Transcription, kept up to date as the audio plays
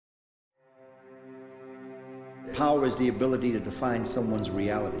Power is the ability to define someone's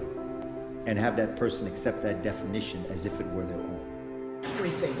reality and have that person accept that definition as if it were their own.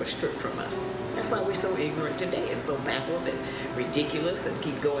 Everything was stripped from us. That's why we're so ignorant today and so baffled and ridiculous and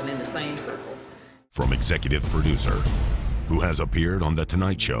keep going in the same circle. From executive producer, who has appeared on The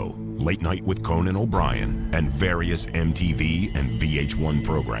Tonight Show, Late Night with Conan O'Brien, and various MTV and VH1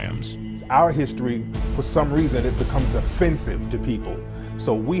 programs. Our history, for some reason, it becomes offensive to people.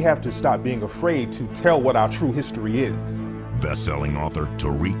 So we have to stop being afraid to tell what our true history is. Best-selling author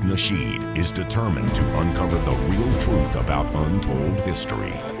Tariq Nasheed is determined to uncover the real truth about untold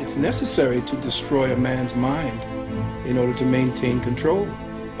history. It's necessary to destroy a man's mind in order to maintain control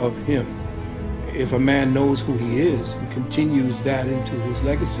of him. If a man knows who he is and continues that into his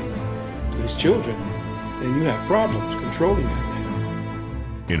legacy, to his children, then you have problems controlling that man.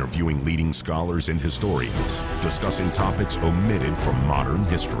 Interviewing leading scholars and historians, discussing topics omitted from modern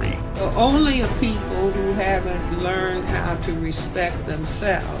history. Only a people who haven't learned how to respect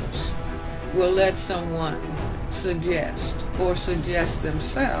themselves will let someone suggest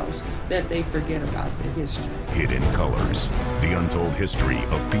themselves that they forget about their history. Hidden Colors, the untold history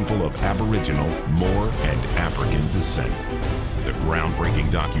of people of Aboriginal, Moor, and African descent. The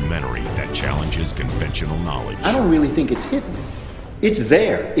groundbreaking documentary that challenges conventional knowledge. I don't really think it's hidden. It's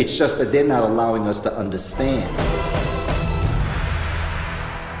there. It's just that they're not allowing us to understand.